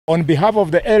On behalf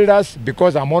of the elders,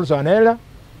 because I'm also an elder,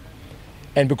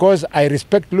 and because I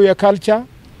respect Luhya culture,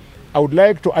 I would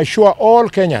like to assure all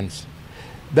Kenyans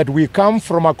that we come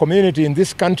from a community in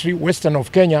this country, western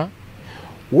of Kenya,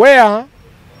 where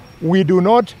we do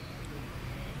not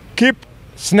keep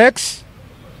snakes,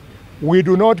 we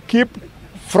do not keep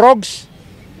frogs.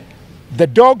 The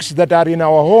dogs that are in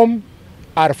our home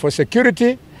are for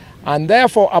security, and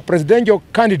therefore a presidential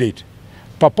candidate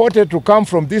purported to come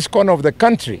from this corner of the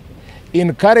country,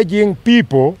 encouraging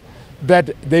people that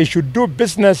they should do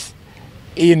business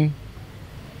in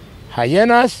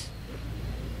hyenas,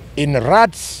 in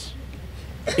rats,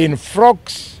 in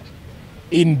frogs,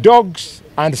 in dogs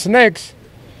and snakes.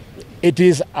 It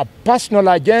is a personal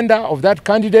agenda of that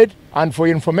candidate, and for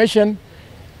information,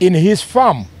 in his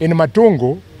farm in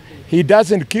Matungu, he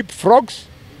doesn't keep frogs,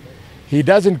 he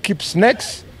doesn't keep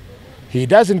snakes, he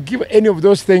doesn't keep any of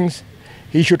those things.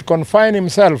 He should confine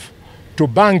himself to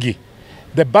Bangi.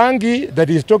 The Bangi that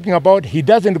he's talking about, he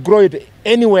doesn't grow it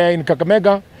anywhere in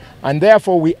Kakamega, and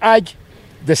therefore we urge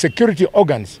the security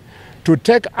organs to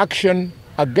take action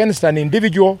against an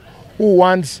individual who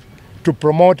wants to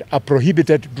promote a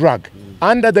prohibited drug.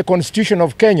 Under the Constitution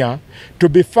of Kenya, to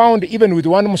be found even with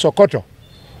one msokoto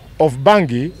of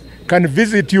Bangi can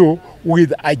visit you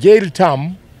with a jail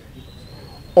term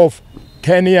of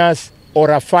 10 years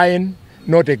or a fine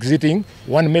not exceeding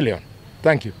 1 million.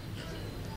 Thank you.